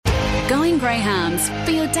Going Greyhounds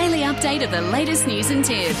for your daily update of the latest news and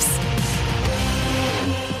tips.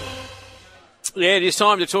 Yeah, it is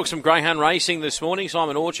time to talk some greyhound racing this morning.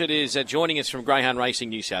 Simon Orchard is joining us from Greyhound Racing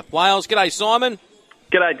New South Wales. G'day, Simon.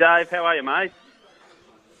 G'day, Dave. How are you, mate?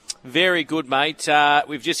 Very good, mate.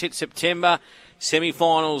 We've just hit September.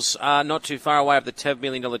 Semi-finals not too far away of the $10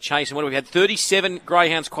 million chase. And what have we had? 37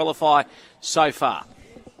 greyhounds qualify so far.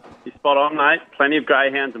 You're spot on, mate. Plenty of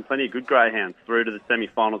greyhounds and plenty of good greyhounds through to the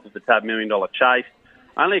semi-finals of the $10 million chase.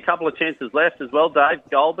 Only a couple of chances left as well, Dave.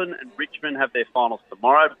 Goulburn and Richmond have their finals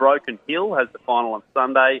tomorrow. Broken Hill has the final on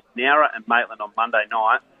Sunday. Nowra and Maitland on Monday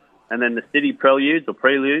night. And then the City Preludes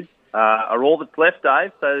are all that's left,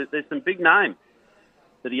 Dave. So there's some big names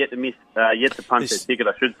that are yet to punch their ticket,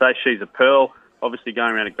 I should say. She's a Pearl, obviously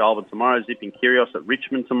going around at Goulburn tomorrow. Zipping Kyrgios at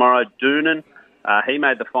Richmond tomorrow. Doonan, he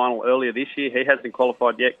made the final earlier this year. He hasn't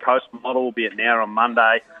qualified yet. Coast Model will be at Nowra on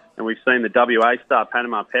Monday. And we've seen the WA star,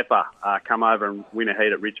 Panama Pepper, come over and win a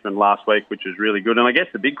heat at Richmond last week, which was really good. And I guess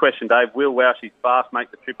the big question, Dave, will Wow She's Fast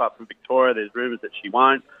make the trip up from Victoria? There's rumours that she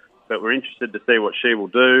won't, but we're interested to see what she will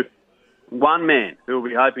do. One man who will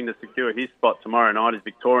be hoping to secure his spot tomorrow night is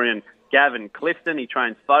Victorian Gavin Clifton. He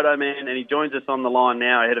trains Photo Man, and he joins us on the line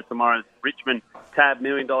now ahead of tomorrow's Richmond Tab $1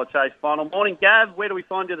 Million Chase final. Morning, Gav. Where do we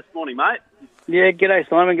find you this morning, mate? Yeah, g'day,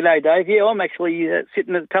 Simon. G'day, Dave. Yeah, I'm actually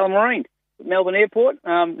sitting at the Tullamarine, Melbourne Airport,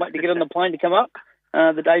 waiting to get on the plane to come up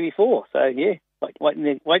the day before. So, yeah,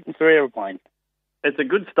 waiting for aeroplane. It's a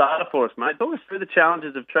good starter for us, mate. Talk us through the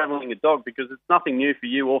challenges of travelling a dog, because it's nothing new for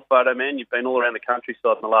you or Photo Man. You've been all around the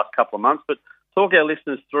countryside in the last couple of months, but talk our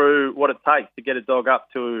listeners through what it takes to get a dog up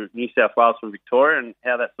to New South Wales from Victoria and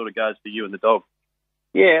how that sort of goes for you and the dog.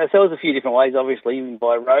 Yeah, so there's a few different ways, obviously, even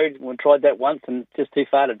by road. We tried that once and it's just too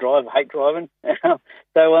far to drive. I hate driving.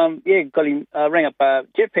 Got him, rang up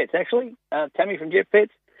Jet Pets, actually. Tammy from Jet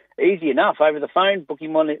Pets. Easy enough, over the phone, book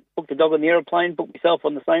the dog on the aeroplane, book myself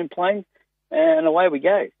on the same plane, and away we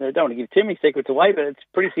go. I don't want to give too many secrets away, but it's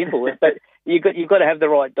pretty simple. But you've got to have the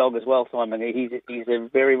right dog as well, Simon. He's a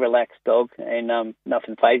very relaxed dog, and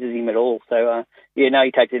nothing phases him at all. So, he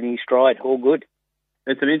takes it in his stride. All good.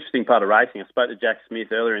 It's an interesting part of racing. I spoke to Jack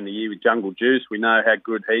Smith earlier in the year with Jungle Juice. We know how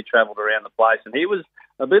good he travelled around the place, and he was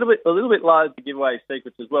a little bit loath to give away his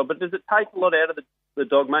secrets as well. But does it take a lot out of the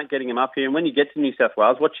dog, mate, getting him up here? And when you get to New South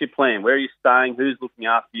Wales, what's your plan? Where are you staying? Who's looking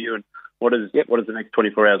after you? And what does the next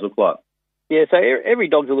 24 hours look like? Yeah, so every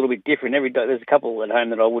dog's a little bit different. There's a couple at home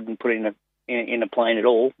that I wouldn't put in a plane at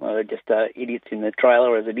all. They're just idiots in the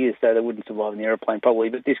trailer as it is, so they wouldn't survive in the aeroplane probably.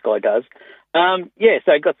 But this guy does. So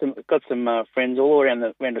got some friends all around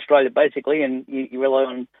Australia basically, and you rely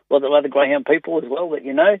on a lot of other greyhound people as well that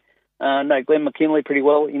you know. Know Glenn McKinley pretty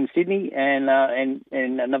well in Sydney, and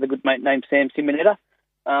another good mate named Sam Simonetta.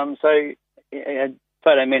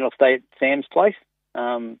 Photo Man will stay at Sam's place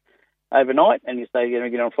overnight, and he's going to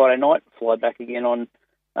get on Friday night, fly back again on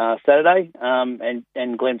Saturday.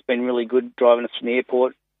 And Glenn's been really good driving us from the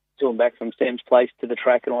airport to and back from Sam's place to the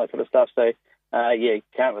track and all that sort of stuff. So you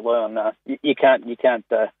can't rely on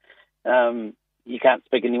you can't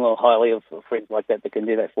speak any more highly of friends like that can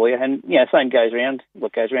do that for you. And same goes around.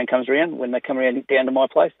 What goes around comes around. When they come around down to my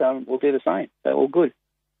place, we'll do the same. So all good.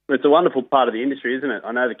 It's a wonderful part of the industry, isn't it?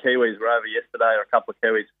 I know the Kiwis were over yesterday, or a couple of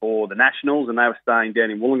Kiwis for the Nationals, and they were staying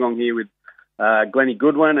down in Wollongong here with Glennie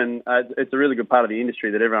Goodwin, and it's a really good part of the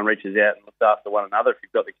industry that everyone reaches out and looks after one another. If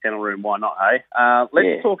you've got the kennel room, why not, eh?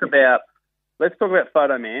 Let's talk about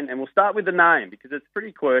Photo Man, and we'll start with the name because it's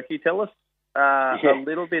pretty quirky. Tell us a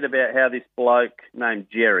little bit about how this bloke named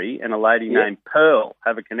Jerry and a lady named Pearl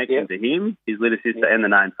have a connection to him, his litter sister, and the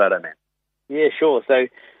name Photo Man. Yeah, sure. So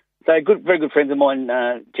very good friends of mine,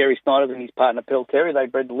 Jerry Snyder and his partner Pearl Terry, they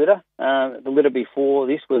bred the litter. The litter before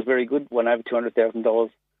this was very good, won over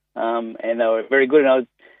 $200,000. And they were very good.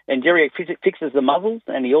 And Jerry fixes the muzzles,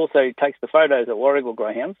 and he also takes the photos at Warragul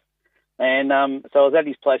Greyhounds. And so I was at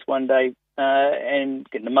his place one day and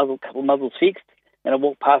getting a couple of muzzles fixed, and I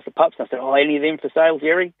walked past the pups, and I said, any of them for sale,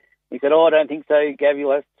 Jerry? He said, I don't think so, Gav,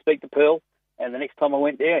 you'll have to speak to Pearl. And the next time I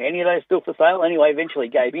went there, any of those still for sale? Anyway, eventually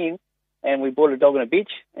gave in, and we bought a dog and a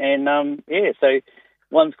bitch. And, so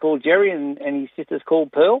one's called Jerry, and his sister's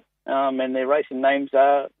called Pearl. And their racing names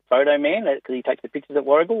are Photo Man, because he takes the pictures at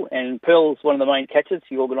Warragul, and Pearl's one of the main catchers.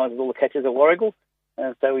 He organises all the catches at Warragul,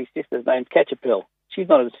 and so his sister's name's Catcher Pearl. She's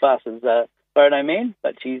not as fast as Photo Man,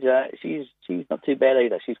 but she's not too bad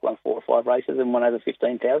either. She's won 4 or 5 races and won over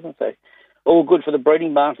 15,000, so all good for the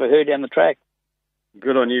breeding barn for her down the track.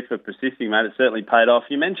 Good on you for persisting, mate. It certainly paid off.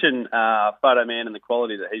 You mentioned Photo Man and the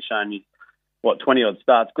quality that he's shown you. 20-odd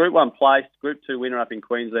starts. Group 1 placed, Group 2 winner up in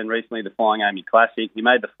Queensland recently, the Flying Amy Classic. He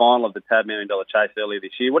made the final of the Tab $1 Million Chase earlier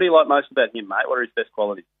this year. What do you like most about him, mate? What are his best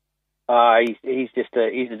qualities? He's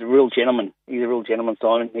a real gentleman. He's a real gentleman,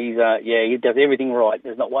 Simon. He does everything right.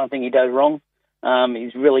 There's not one thing he does wrong.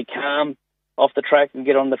 He's really calm off the track and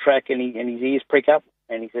get on the track, and his ears prick up,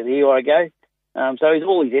 and he says, "Here I go." So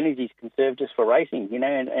all his energy's conserved just for racing,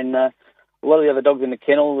 and a lot of the other dogs in the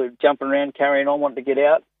kennel are jumping around, carrying on, wanting to get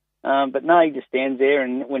out. But no, he just stands there,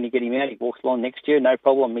 and when you get him out, he walks along next to you, no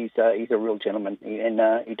problem. He's a real gentleman,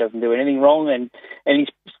 he doesn't do anything wrong, and he's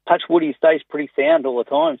touch wood, he stays pretty sound all the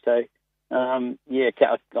time. So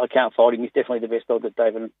I can't fault him. He's definitely the best dog that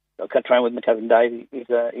David. I can't train with my cousin Dave. He's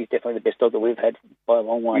definitely the best dog that we've had by a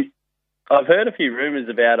long way. I've heard a few rumours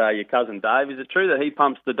about your cousin Dave. Is it true that he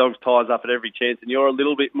pumps the dog's tyres up at every chance, and you're a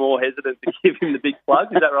little bit more hesitant to give him the big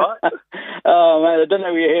plug? Is that right? Oh man, I don't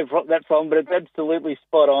know where you heard that from, but it's absolutely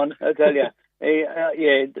spot on. I tell you.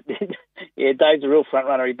 Dave's a real front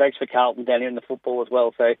runner. He backs for Carlton down here in the football as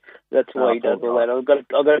well, so that's why he does all that. I've got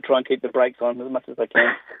to try and keep the brakes on as much as I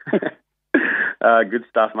can. Good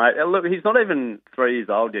stuff, mate. Look, he's not even 3 years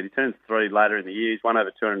old yet. He turns 3 later in the year. He's won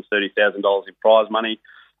over $230,000 in prize money.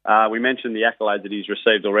 We mentioned the accolades that he's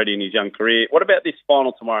received already in his young career. What about this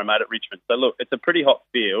final tomorrow, mate, at Richmond? So, look, it's a pretty hot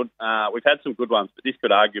field. We've had some good ones, but this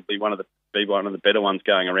could arguably be one of the better ones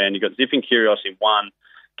going around. You've got Zipping Curios in 1,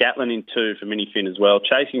 Gatlin in 2 for Mini Finn as well,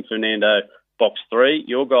 Chasing Fernando, box 3,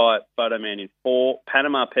 your guy, Photo Man in 4,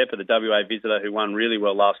 Panama Pepper, the WA visitor, who won really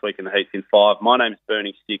well last week in the heats in 5, My Name's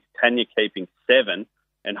Bernie 6, Tanya Keeping 7,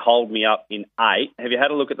 and Hold Me Up in 8. Have you had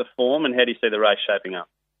a look at the form, and how do you see the race shaping up?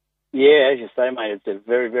 Yeah, as you say, mate, it's a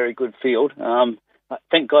very, very good field.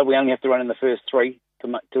 Thank God we only have to run in the first 3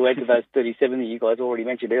 to add to those 37 that you guys already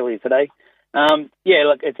mentioned earlier today.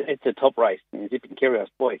 Look, it's a top race. Zipping Curios,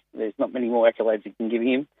 boy, there's not many more accolades you can give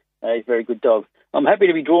him. He's a very good dog. I'm happy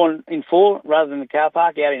to be drawn in 4 rather than the car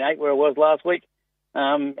park out in 8 where I was last week.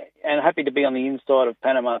 And happy to be on the inside of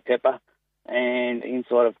Panama Pepper and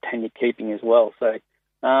inside of Tanya Keeping as well. So,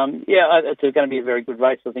 it's going to be a very good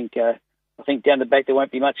race. I think down the back there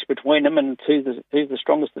won't be much between them, and who's the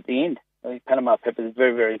strongest at the end. I think Panama Pepper is a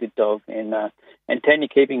very, very good dog, and Tanya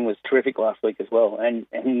Keeping was terrific last week as well, and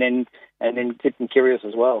then Zipping Curios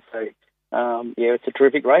as well. So it's a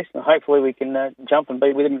terrific race, and hopefully we can jump and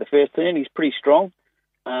be with him at the first turn. He's pretty strong,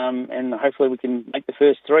 and hopefully we can make the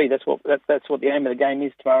first 3. That's what the aim of the game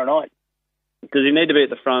is tomorrow night. Does he need to be at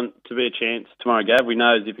the front to be a chance tomorrow, Gav? We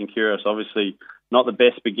know Zipping Curios obviously not the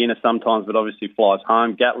best beginner sometimes, but obviously flies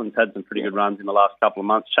home. Gatlin's had some pretty good runs in the last couple of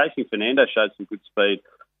months. Chasing Fernando showed some good speed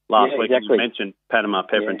last week. Exactly. You mentioned Panama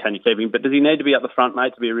Pepper and Tanya Keeping, but does he need to be up the front,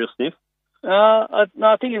 mate, to be a real sniff? I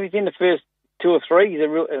think if he's in the first 2 or 3, he's a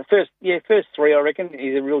real first 3. I reckon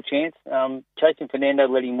he's a real chance. Chasing Fernando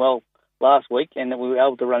led him well last week, and we were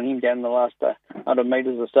able to run him down in the last 100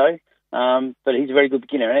 metres or so. But he's a very good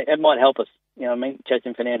beginner, and it might help us. You know what I mean?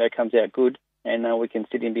 Chasing Fernando comes out good, and we can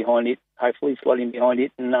sit in behind it, hopefully slot in behind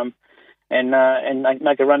it, and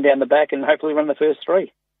make a run down the back, and hopefully run the first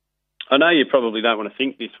 3. I know you probably don't want to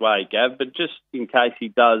think this way, Gav, but just in case he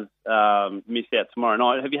does miss out tomorrow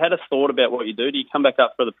night, have you had a thought about what you do? Do you come back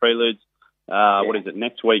up for the preludes? What is it,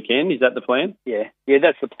 next weekend? Is that the plan? Yeah,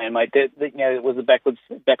 that's the plan, mate. It was a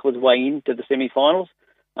backwards way into the semi-finals,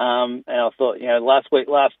 and I thought,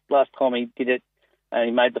 last time he did it and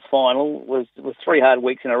he made the final was 3 hard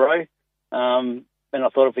weeks in a row. And I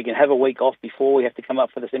thought if we can have a week off before we have to come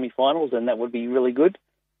up for the semi-finals, then that would be really good.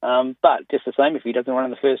 But just the same, if he doesn't run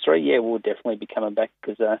in the first 3, we'll definitely be coming back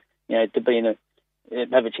because, to be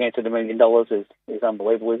have a chance at $1 million is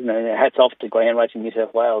unbelievable, isn't it? And hats off to Greyhound Racing New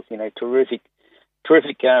South Wales. Terrific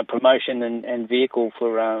promotion and vehicle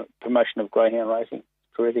for promotion of greyhound racing.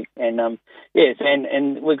 Terrific. And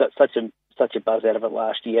and we got such a buzz out of it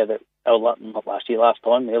last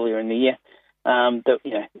time, earlier in the year. That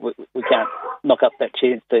we can't knock up that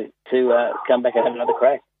chance to come back and have another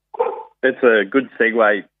crack. That's a good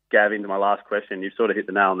segue, Gav, into my last question. You've sort of hit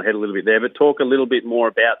the nail on the head a little bit there, but talk a little bit more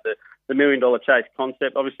about the $1 million chase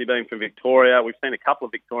concept. Obviously, being from Victoria, we've seen a couple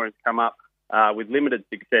of Victorians come up with limited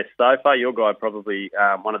success so far. Your guy probably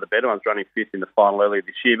one of the better ones, running 5th in the final earlier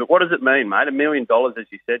this year. But what does it mean, mate? $1 million, as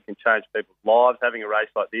you said, can change people's lives, having a race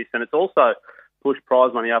like this, and it's also pushed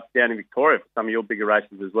prize money up down in Victoria for some of your bigger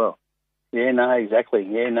races as well. Yeah, no, exactly.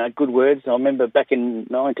 Yeah, no, good words. I remember back in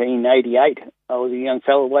 1988, I was a young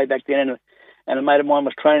fellow way back then, and a mate of mine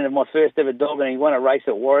was training my first ever dog, and he won a race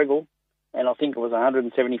at Warragul, and I think it was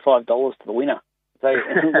 $175 to the winner. So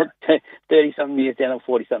 30-something years down,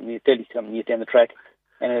 or 40-something years, 30-something years down the track,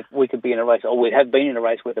 and if we could be in a race, or we have been in a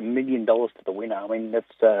race worth $1 million to the winner. I mean, that's,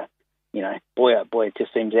 boy, oh boy, it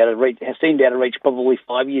just seems out of reach. It seemed out of reach probably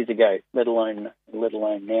 5 years ago, let alone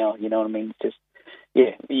now. You know what I mean? It's just,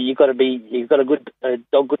 you've got a good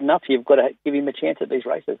dog good enough. You've got to give him a chance at these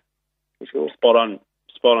races. for sure. Spot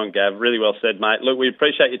on, Gav. Really well said, mate. Look, we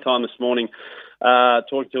appreciate your time this morning.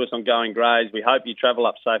 Talking to us on Going Greys. We hope you travel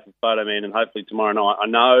up safe with Photo Man, and hopefully tomorrow night. I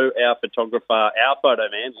know our photographer, our Photo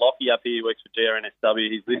Man, Lockie up here, who works for GRNSW,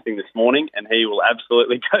 he's listening this morning, and he will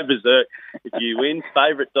absolutely go berserk if you win.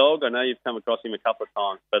 Favourite dog? I know you've come across him a couple of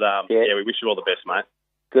times, but yeah, we wish you all the best, mate.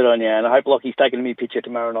 Good on you, and I hope Lockie's taking a new picture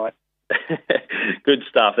tomorrow night. Good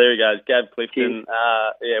stuff. There he goes, Gav Clifton.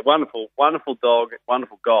 Yeah, wonderful dog,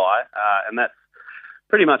 wonderful guy, and that's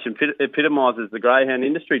pretty much epitomises the greyhound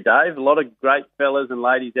industry, Dave. A lot of great fellas and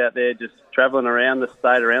ladies out there just travelling around the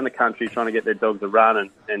state, around the country, trying to get their dogs a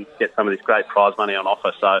run and get some of this great prize money on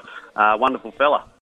offer. So, wonderful fella.